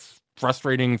that's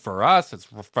frustrating for us. It's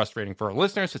frustrating for our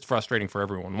listeners. It's frustrating for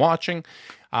everyone watching.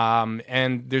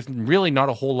 And there's really not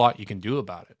a whole lot you can do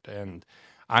about it. And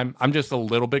I'm just a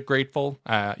little bit grateful.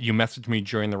 You messaged me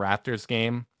during the Raptors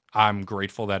game. I'm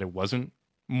grateful that it wasn't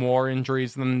more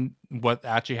injuries than what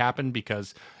actually happened,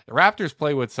 because the Raptors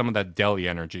play with some of that Delhi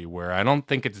energy where I don't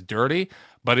think it's dirty,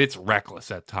 but it's reckless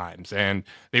at times. And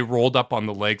they rolled up on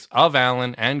the legs of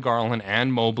Allen and Garland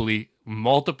and Mobley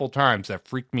multiple times. That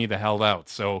freaked me the hell out.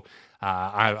 So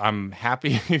I'm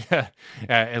happy that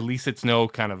at least it's no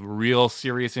kind of real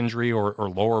serious injury or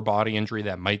lower body injury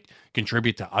that might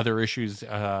contribute to other issues,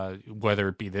 whether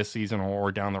it be this season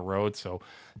or down the road. So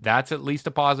that's at least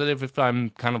a positive if I'm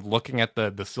kind of looking at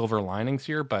the silver linings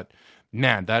here. But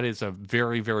man, that is a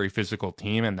very, very physical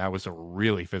team, and that was a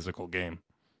really physical game.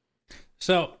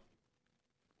 So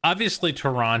obviously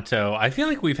Toronto, I feel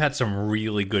like we've had some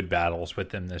really good battles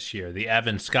with them this year. The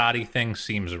Evan Scotty thing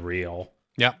seems real.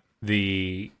 Yep.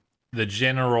 The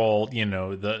general,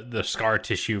 the scar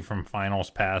tissue from finals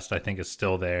past, I think, is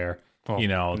still there. Well,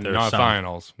 there's not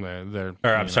finals.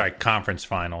 Sorry, conference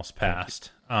finals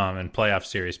past, and playoff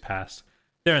series past.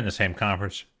 They're in the same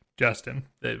conference, Justin.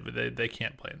 They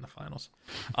can't play in the finals.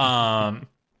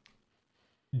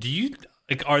 Do you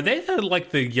are they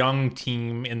the young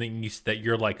team in the East that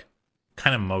you're like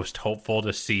kind of most hopeful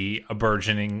to see a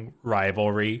burgeoning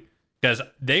rivalry? Because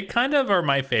they kind of are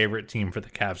my favorite team for the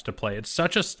Cavs to play. It's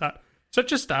such a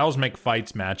styles make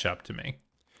fights matchup to me.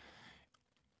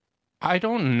 I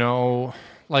don't know.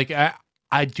 Like,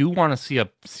 I do want to see a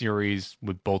series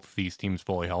with both of these teams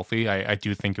fully healthy. I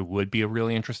do think it would be a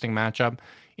really interesting matchup.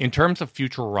 In terms of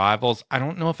future rivals, I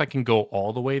don't know if I can go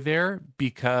all the way there,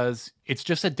 because it's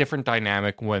just a different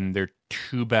dynamic when their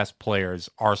two best players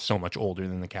are so much older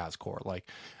than the Cavs core. Like,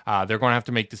 they're going to have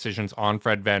to make decisions on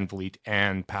Fred VanVleet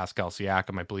and Pascal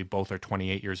Siakam. I believe both are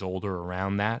 28 years older,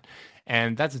 around that.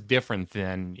 And that's different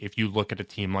than if you look at a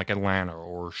team like Atlanta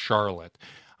or Charlotte,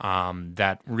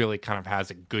 that really kind of has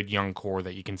a good young core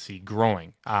that you can see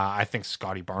growing. I think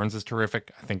Scotty Barnes is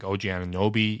terrific. I think OG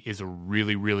Anunoby is a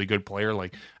really, really good player.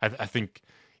 Like, I think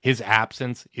his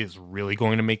absence is really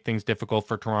going to make things difficult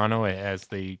for Toronto as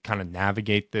they kind of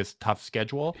navigate this tough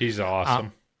schedule. He's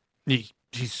awesome.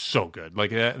 He's so good.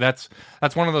 Like, that's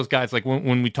one of those guys. Like,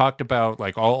 when we talked about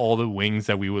like all the wings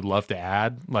that we would love to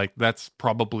add, like, that's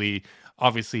probably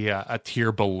obviously a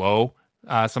tier below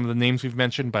some of the names we've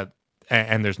mentioned, but.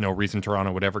 And there's no reason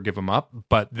Toronto would ever give him up,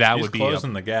 but He's would be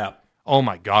closing the gap. Oh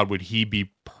my God, would he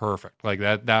be perfect? Like,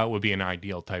 that would be an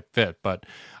ideal type fit. But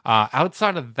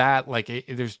outside of that, like,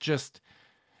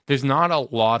 there's not a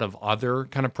lot of other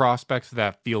kind of prospects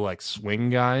that feel like swing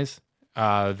guys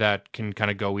that can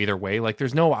kind of go either way. Like,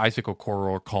 there's no Isaac Okoro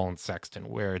or Colin Sexton,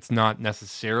 where it's not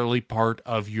necessarily part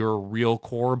of your real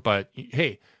core, but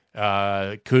hey,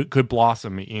 could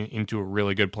blossom into a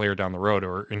really good player down the road.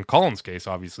 Or in Collin's case,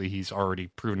 obviously, he's already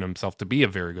proven himself to be a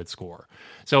very good scorer.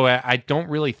 So I don't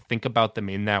really think about them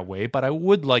in that way, but I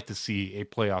would like to see a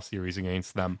playoff series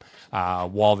against them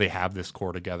while they have this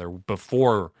core together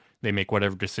before they make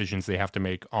whatever decisions they have to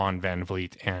make on Van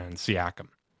Vliet and Siakam.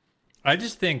 I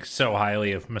just think so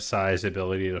highly of Masai's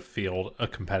ability to field a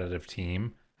competitive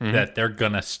team that they're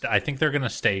gonna. I think they're gonna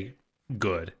stay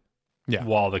good. Yeah.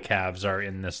 While the Cavs are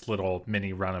in this little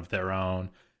mini run of their own,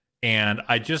 and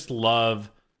I just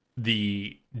love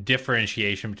the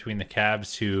differentiation between the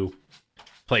Cavs who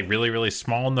play really, really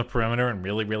small in the perimeter and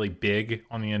really, really big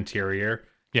on the interior.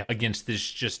 Yeah. Against this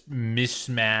just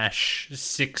mishmash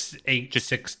 6'8",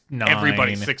 6'9".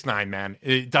 Everybody's 6'9", man.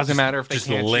 It doesn't matter if they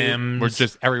can't shoot. We're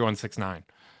just everyone's 6'9".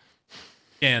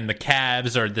 And the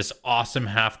Cavs are this awesome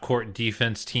half-court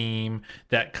defense team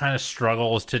that kind of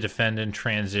struggles to defend in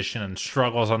transition and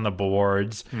struggles on the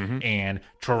boards. And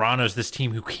Toronto's this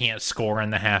team who can't score in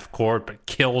the half-court but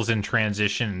kills in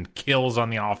transition and kills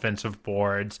on the offensive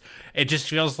boards. It just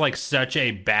feels like such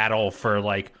a battle for,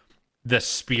 like, the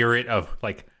spirit of,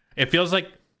 like, it feels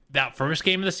like that first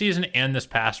game of the season and this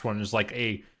past one is like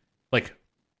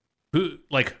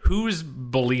whose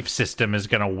belief system is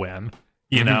going to win?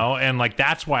 You know, and like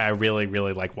that's why I really,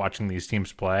 really like watching these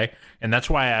teams play, and that's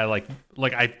why I like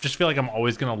I just feel like I'm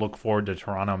always going to look forward to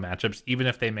Toronto matchups, even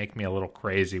if they make me a little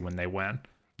crazy when they win.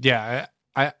 Yeah,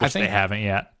 I think they haven't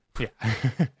yet. Yeah,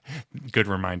 good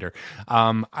reminder.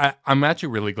 I'm actually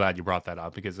really glad you brought that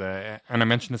up because, and I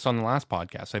mentioned this on the last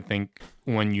podcast. I think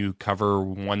when you cover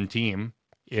one team,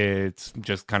 it's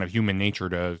just kind of human nature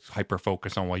to hyper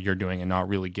focus on what you're doing and not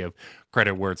really give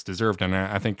credit where it's deserved. And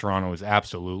I think Toronto is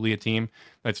absolutely a team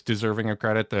that's deserving of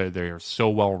credit. They're so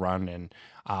well run. And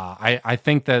I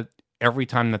think that every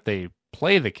time that they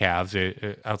play the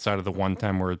Cavs, outside of the one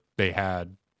time where they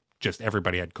had just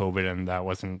everybody had COVID and that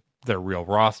wasn't their real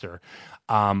roster,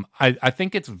 I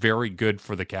think it's very good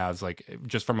for the Cavs, like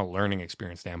just from a learning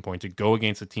experience standpoint, to go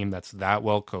against a team that's that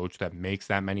well coached, that makes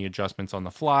that many adjustments on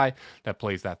the fly, that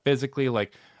plays that physically.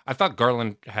 Like I thought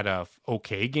Garland had a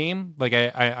okay game. Like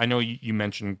I know you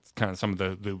mentioned kind of some of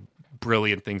the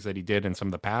brilliant things that he did and some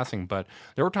of the passing, but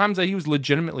there were times that he was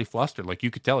legitimately flustered. Like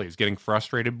you could tell he was getting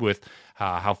frustrated with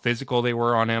how physical they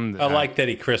were on him. I like that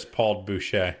he Chris Paul'd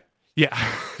Boucher. Yeah,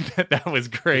 that was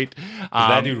great.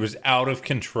 That dude was out of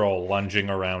control, lunging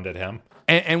around at him.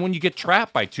 And when you get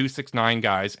trapped by 2 6'9"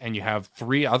 guys and you have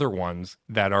three other ones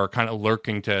that are kind of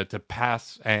lurking to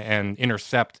pass and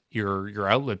intercept your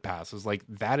outlet passes, like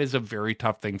that is a very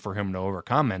tough thing for him to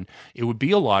overcome. And it would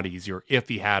be a lot easier if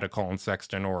he had a Colin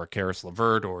Sexton or a Karis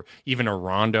LeVert or even a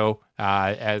Rondo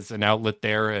as an outlet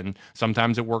there. And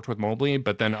sometimes it worked with Mobley,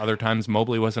 but then other times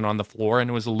Mobley wasn't on the floor and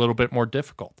it was a little bit more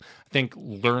difficult. I think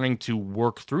learning to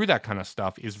work through that kind of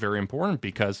stuff is very important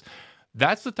because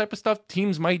that's the type of stuff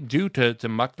teams might do to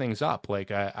muck things up.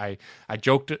 Like I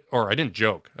joked, or I didn't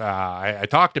joke. I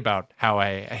talked about how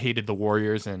I hated the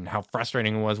Warriors and how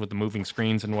frustrating it was with the moving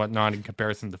screens and whatnot in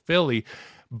comparison to Philly.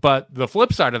 But the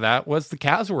flip side of that was the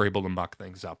Cavs were able to muck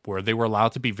things up where they were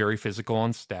allowed to be very physical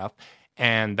on Steph.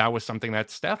 And that was something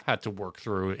that Steph had to work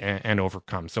through and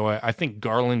overcome. So I think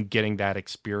Garland getting that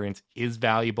experience is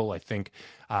valuable. I think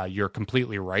you're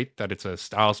completely right that it's a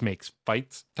styles makes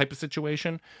fights type of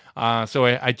situation. So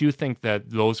I do think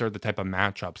that those are the type of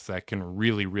matchups that can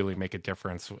really, really make a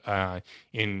difference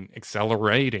in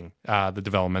accelerating the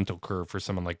developmental curve for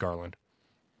someone like Garland.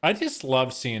 I just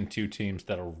love seeing two teams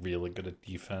that are really good at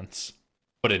defense,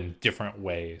 but in different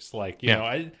ways. Like, you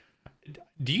know,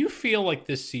 do you feel like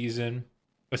this season,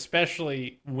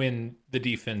 especially when the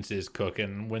defense is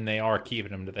cooking, when they are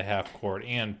keeping them to the half court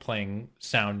and playing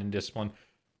sound and discipline,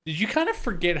 did you kind of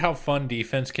forget how fun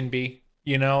defense can be?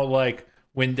 You know, like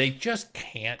when they just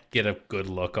can't get a good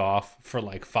look off for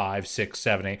like 5, 6,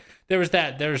 7, 8. There was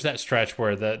that stretch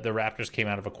where the Raptors came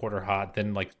out of a quarter hot,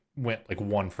 then like went like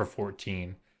 1 for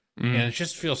 14. And it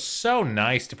just feels so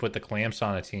nice to put the clamps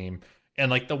on a team.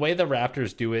 And like the way the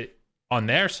Raptors do it on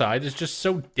their side is just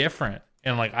so different.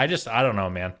 And like, I don't know,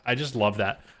 man. I just love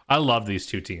that. I love these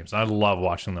two teams. I love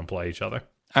watching them play each other.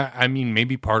 I mean,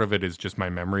 maybe part of it is just my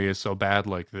memory is so bad.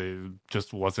 Like, there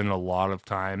just wasn't a lot of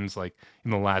times, like in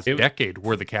the last decade,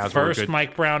 where the Cavs were good. First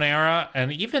Mike Brown era,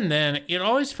 and even then, it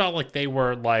always felt like they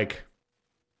were like,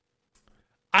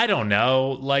 I don't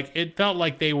know, like it felt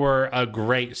like they were a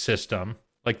great system.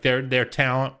 Like their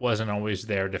talent wasn't always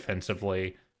there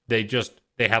defensively. They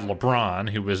had LeBron,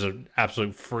 who was an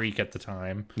absolute freak at the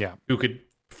time, who could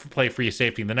play free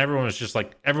safety. And then everyone's just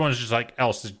like,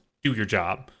 else, do your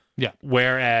job. Yeah.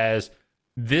 Whereas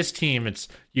this team,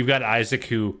 you've got Isaac,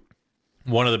 who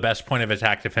one of the best point of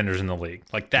attack defenders in the league.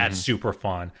 Like, that's super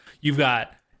fun. You've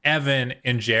got Evan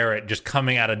and Jarrett just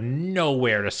coming out of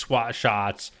nowhere to swat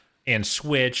shots and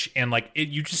switch, and like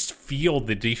you just feel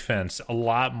the defense a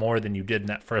lot more than you did in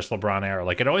that first LeBron era.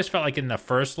 Like, it always felt like in the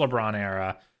first LeBron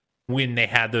era, when they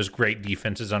had those great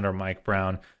defenses under Mike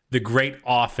Brown, the great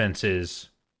offenses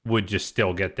would just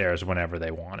still get theirs whenever they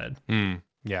wanted.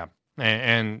 Yeah.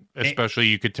 And especially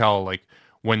you could tell, like,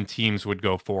 when teams would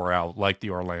go 4 out, like the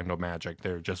Orlando Magic,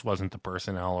 there just wasn't the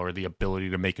personnel or the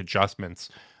ability to make adjustments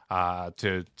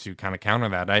to kind of counter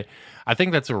that. I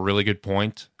think that's a really good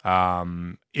point.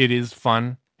 It is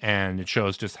fun, and it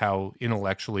shows just how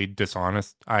intellectually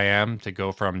dishonest I am to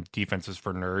go from defenses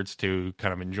for nerds to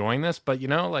kind of enjoying this. But, you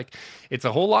know, like, it's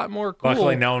a whole lot more cool.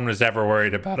 Luckily, no one was ever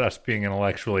worried about us being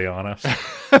intellectually honest.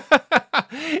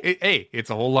 It's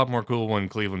a whole lot more cool when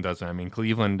Cleveland does it. I mean,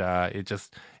 Cleveland, it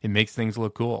makes things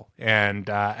look cool. And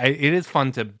it is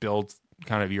fun to build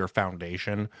kind of your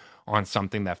foundation on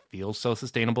something that feels so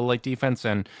sustainable like defense.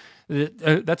 And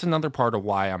that's another part of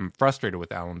why I'm frustrated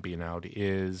with Allen being out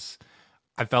is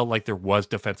I felt like there was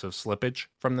defensive slippage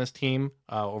from this team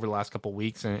over the last couple of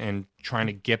weeks, and trying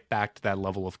to get back to that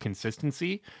level of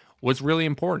consistency was really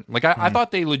important. Like, I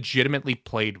thought they legitimately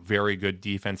played very good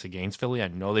defense against Philly. I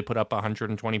know they put up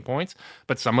 120 points,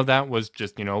 but some of that was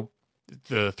just, you know,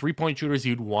 the three-point shooters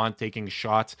you'd want taking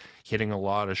shots, hitting a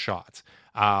lot of shots.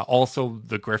 Also,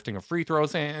 the grifting of free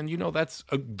throws, and, you know, that's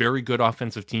a very good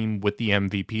offensive team with the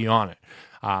MVP on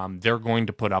it. They're going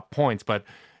to put up points, but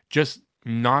just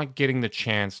not getting the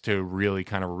chance to really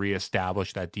kind of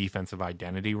reestablish that defensive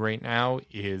identity right now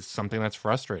is something that's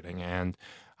frustrating. And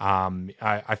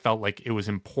I felt like it was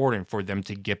important for them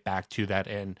to get back to that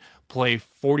and play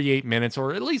 48 minutes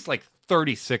or at least like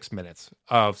 36 minutes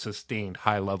of sustained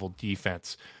high-level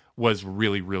defense was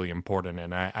really, really important.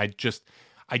 And I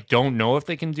don't know if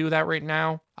they can do that right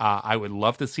now. I would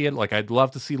love to see it. Like, I'd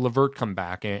love to see LeVert come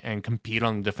back and compete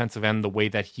on the defensive end the way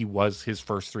that he was his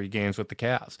first 3 games with the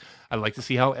Cavs. I'd like to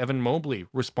see how Evan Mobley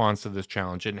responds to this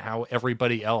challenge and how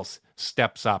everybody else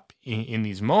steps up in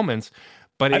these moments.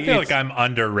 But I feel like I'm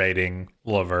underrating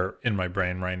LeVert in my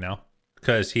brain right now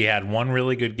because he had one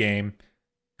really good game,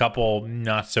 couple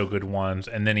not so good ones,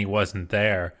 and then he wasn't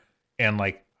there. And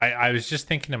like, I was just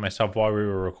thinking to myself while we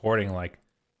were recording, like,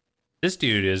 this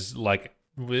dude is like,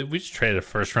 we just traded a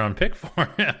first round pick for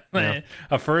him, yeah.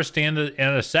 A first and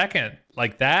a second,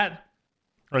 like that.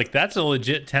 Like, that's a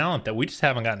legit talent that we just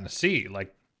haven't gotten to see.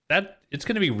 Like that, it's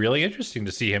going to be really interesting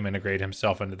to see him integrate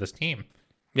himself into this team.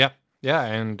 Yeah. Yeah,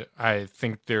 and I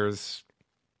think there's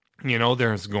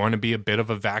going to be a bit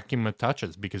of a vacuum of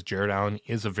touches because Jared Allen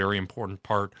is a very important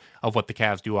part of what the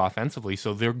Cavs do offensively.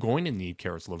 So they're going to need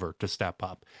Caris LeVert to step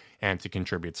up and to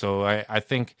contribute. So I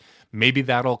think maybe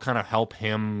that'll kind of help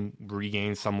him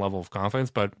regain some level of confidence,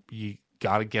 but you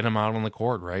got to get him out on the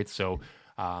court, right? So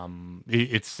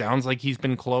it sounds like he's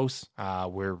been close,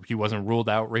 where he wasn't ruled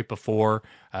out right before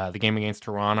the game against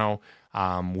Toronto,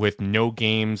 with no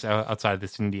games outside of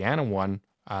this Indiana one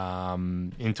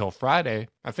until Friday.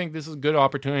 I think this is a good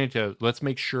opportunity to let's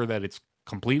make sure that it's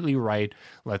completely right.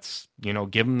 Let's,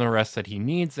 give him the rest that he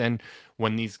needs. And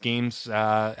when these games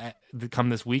come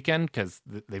this weekend, because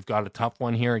they've got a tough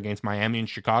one here against Miami and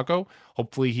Chicago,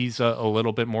 hopefully he's a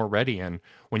little bit more ready. And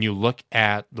when you look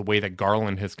at the way that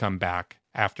Garland has come back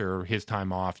after his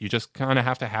time off, you just kind of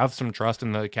have to have some trust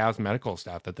in the Cavs medical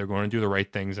staff that they're going to do the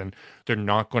right things and they're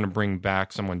not going to bring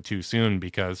back someone too soon,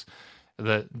 because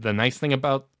the nice thing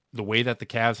about the way that the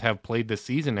Cavs have played this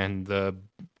season and the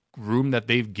room that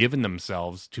they've given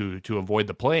themselves to avoid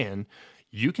the play-in,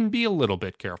 you can be a little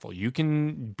bit careful. You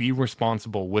can be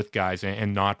responsible with guys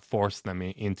and not force them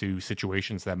into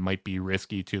situations that might be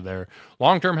risky to their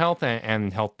long-term health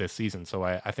and health this season. So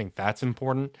I think that's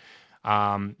important.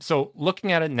 So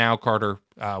looking at it now, Carter,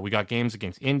 we got games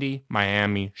against Indy,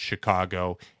 Miami,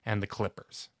 Chicago, and the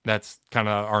Clippers. That's kind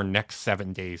of our next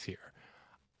 7 days here.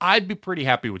 I'd be pretty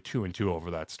happy with 2-2 over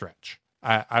that stretch.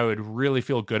 I would really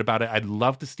feel good about it. I'd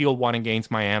love to steal one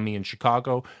against Miami and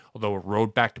Chicago, although a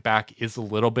road back-to-back is a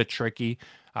little bit tricky.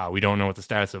 We don't know what the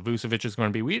status of Vucevic is going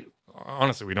to be. We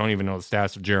don't even know the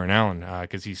status of Jarrett Allen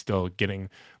because he's still getting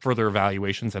further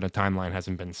evaluations and a timeline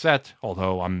hasn't been set,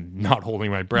 although I'm not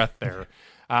holding my breath there.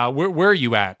 Where are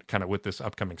you at kind of with this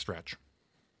upcoming stretch?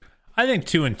 I think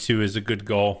 2-2 is a good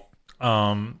goal.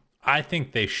 I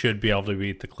think they should be able to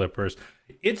beat the Clippers.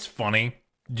 It's funny.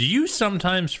 Do you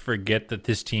sometimes forget that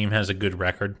this team has a good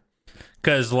record?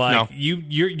 Because No.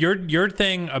 your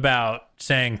thing about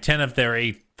saying 10 of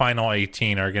their final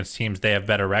 18 are against teams they have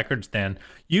better records than,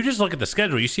 you just look at the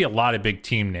schedule. You see a lot of big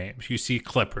team names. You see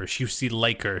Clippers. You see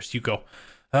Lakers. You go,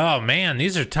 oh man,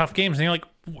 these are tough games. And you're like,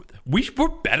 we're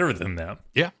better than them.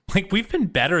 Yeah. Like, we've been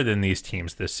better than these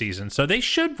teams this season. So they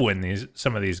should win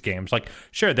some of these games. Like,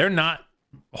 sure, they're not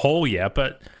whole yet,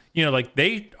 but, you know, like,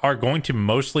 they are going to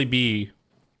mostly be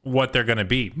what they're going to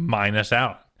be, minus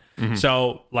out. Mm-hmm.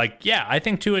 So, like, yeah, I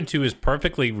think 2-2 is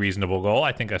perfectly reasonable goal.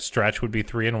 I think a stretch would be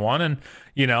 3-1. And,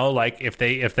 you know, like, if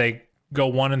they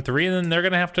go 1-3, then they're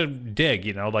going to have to dig,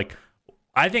 you know. Like,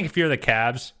 I think if you're the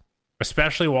Cavs,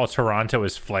 especially while Toronto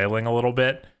is flailing a little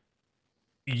bit,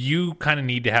 you kind of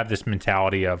need to have this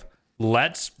mentality of,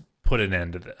 let's put an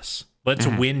end to this. Let's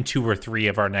win 2 or 3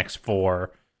 of our next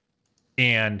 4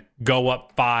 and go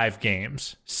up 5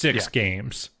 games, 6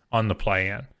 games on the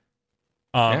play-in.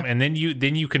 And then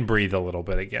you can breathe a little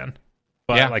bit again.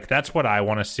 But like, that's what I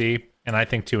want to see, and I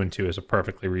think 2-2 is a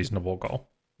perfectly reasonable goal.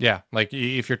 Yeah, like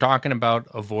if you're talking about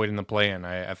avoiding the play-in,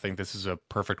 I think this is a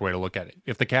perfect way to look at it.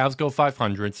 If the Cavs go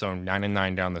 500, so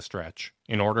 9-9 down the stretch,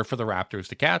 in order for the Raptors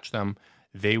to catch them,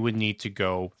 they would need to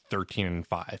go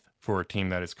 13-5 for a team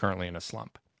that is currently in a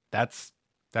slump. That's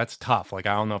tough. Like,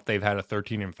 I don't know if they've had a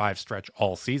 13-5 stretch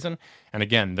all season. And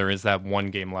again, there is that 1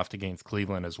 game left against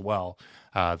Cleveland as well,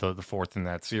 the fourth in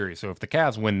that series. So if the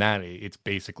Cavs win that, it's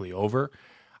basically over.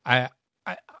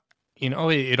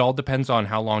 It all depends on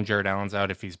how long Jared Allen's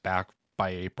out. If he's back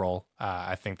by April,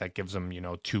 I think that gives them,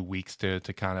 2 weeks to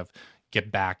kind of get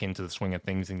back into the swing of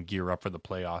things and gear up for the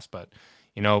playoffs. But,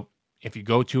 if you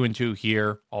go 2-2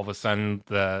 here, all of a sudden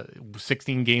the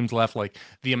 16 games left, like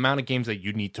the amount of games that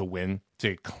you need to win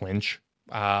to clinch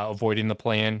avoiding the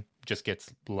play-in just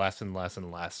gets less and less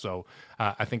and less. So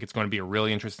I think it's going to be a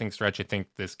really interesting stretch. I think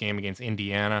this game against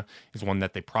Indiana is one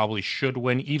that they probably should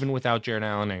win, even without Jared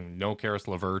Allen and no Karis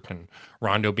LeVert and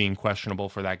Rondo being questionable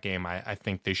for that game. I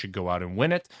think they should go out and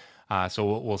win it.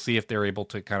 So we'll see if they're able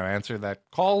to kind of answer that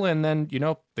call. And then,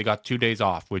 they got 2 days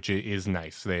off, which is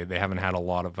nice. They haven't had a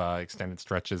lot of extended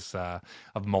stretches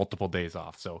of multiple days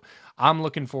off. So I'm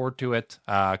looking forward to it.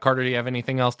 Carter, do you have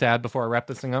anything else to add before I wrap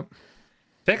this thing up?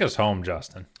 Take us home,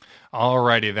 Justin.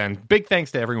 Alrighty then. Big thanks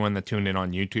to everyone that tuned in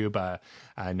on YouTube.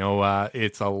 I know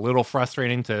it's a little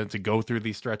frustrating to go through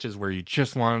these stretches where you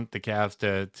just want the Cavs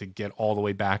to get all the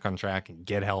way back on track and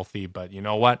get healthy. But you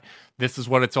know what? This is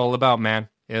what it's all about, man.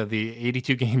 The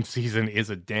 82-game season is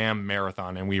a damn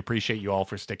marathon, and we appreciate you all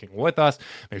for sticking with us.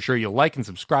 Make sure you like and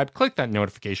subscribe. Click that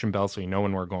notification bell so you know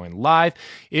when we're going live.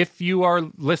 If you are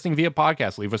listening via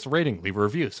podcast, leave us a rating, leave a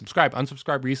review, subscribe,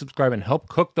 unsubscribe, resubscribe, and help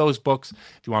cook those books.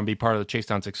 If you want to be part of the Chase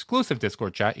Down's exclusive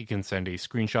Discord chat, you can send a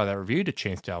screenshot of that review to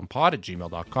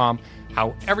chasedownpod@gmail.com.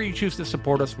 However you choose to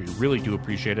support us, we really do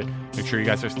appreciate it. Make sure you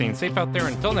guys are staying safe out there.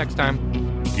 Until next time,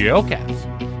 go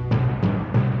Cavs.